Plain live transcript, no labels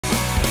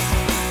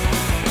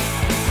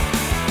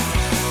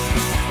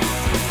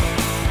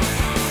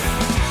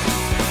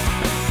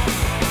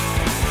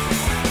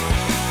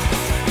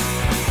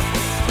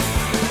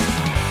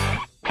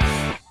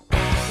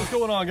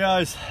going on,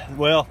 guys?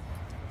 Well,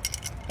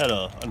 had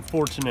an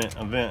unfortunate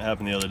event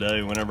happen the other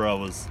day. Whenever I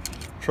was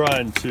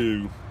trying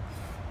to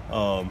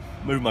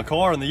move my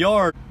car in the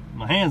yard,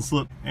 my hand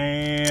slipped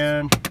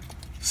and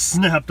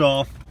snapped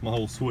off my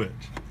whole switch.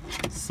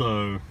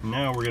 So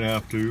now we're gonna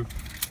have to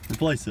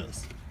replace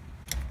this.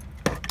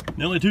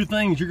 The only two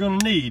things you're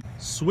gonna need,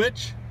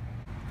 switch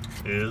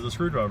is a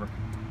screwdriver.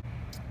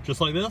 Just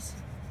like this.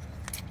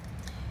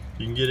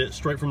 You can get it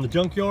straight from the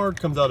junkyard,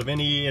 comes out of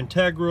any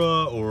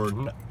Integra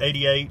or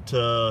 88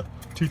 to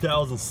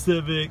 2000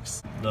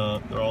 Civics.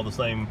 They're all the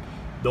same.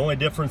 The only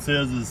difference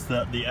is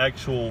that the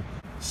actual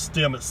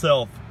stem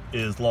itself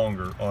is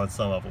longer on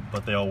some of them,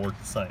 but they all work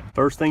the same.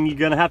 First thing you're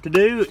gonna have to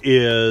do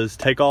is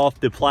take off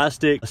the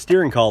plastic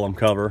steering column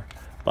cover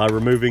by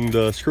removing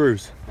the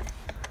screws.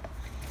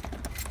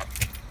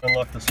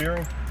 Unlock the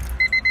steering,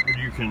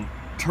 and you can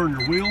turn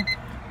your wheel,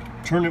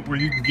 turn it where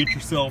you can get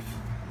yourself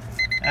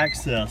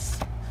access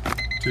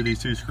to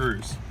these two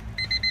screws.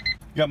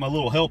 Got my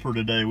little helper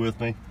today with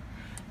me.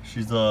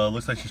 She's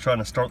looks like she's trying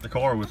to start the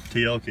car with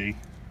the TL key.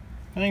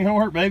 That ain't gonna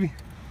work, baby.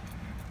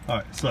 All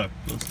right, so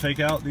let's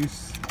take out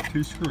these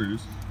two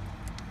screws.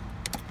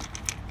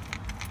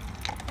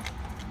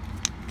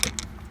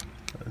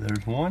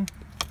 There's one.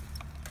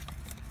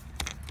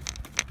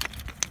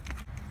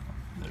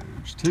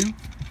 There's two.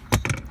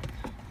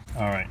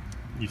 All right,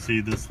 you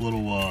see this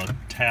little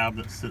tab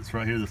that sits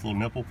right here, this little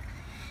nipple?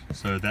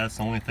 So that's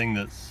the only thing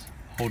that's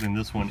holding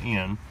this one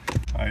in.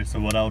 All right, so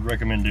what I would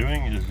recommend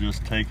doing is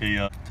just take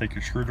your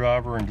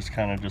screwdriver and just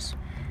kind of just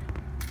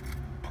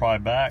pry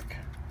back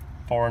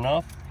far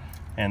enough,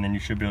 and then you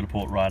should be able to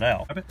pull it right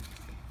out.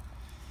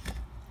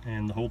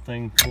 And the whole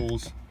thing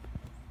pulls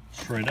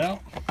straight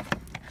out,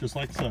 just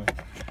like so.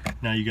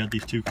 Now you got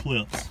these two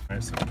clips. All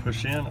right, so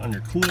push in on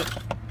your clip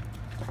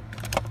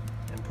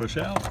and push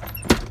out.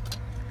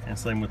 And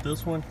same with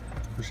this one,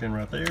 push in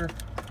right there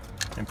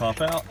and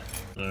pop out.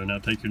 So now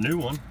take your new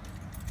one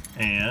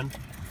and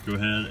go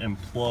ahead and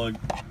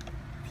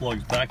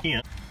plugs back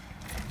in.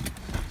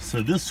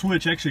 So this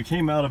switch actually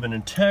came out of an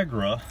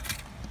Integra,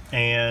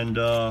 and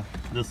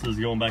this is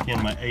going back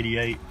in my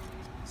 88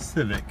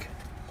 Civic.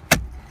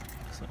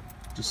 So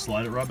just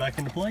slide it right back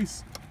into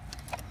place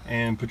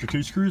and put your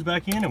two screws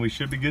back in, and we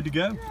should be good to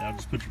go. Now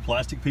just put your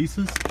plastic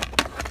pieces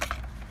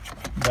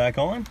back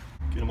on,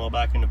 get them all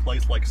back into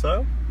place like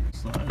so.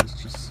 Side is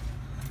just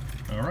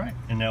all right,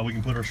 and now we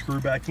can put our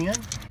screw back in.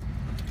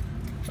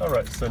 All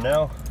right, so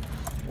now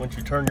once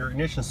you turn your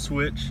ignition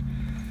switch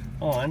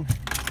on,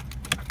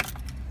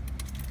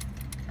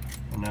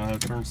 and now I have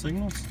turn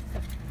signals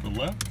to the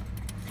left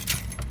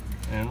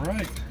and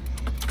right.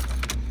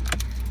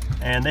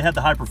 And they had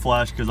the hyper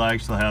flash because I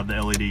actually have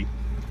the LED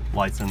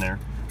lights in there.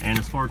 And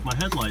as far as my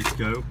headlights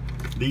go,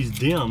 these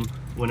dim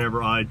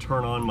whenever I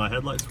turn on my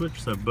headlight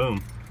switch. So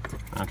boom,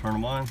 I turn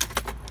them on,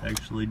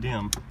 actually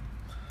dim.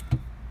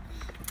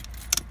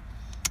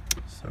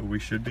 So we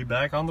should be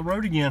back on the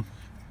road again.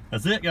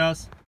 That's it, guys.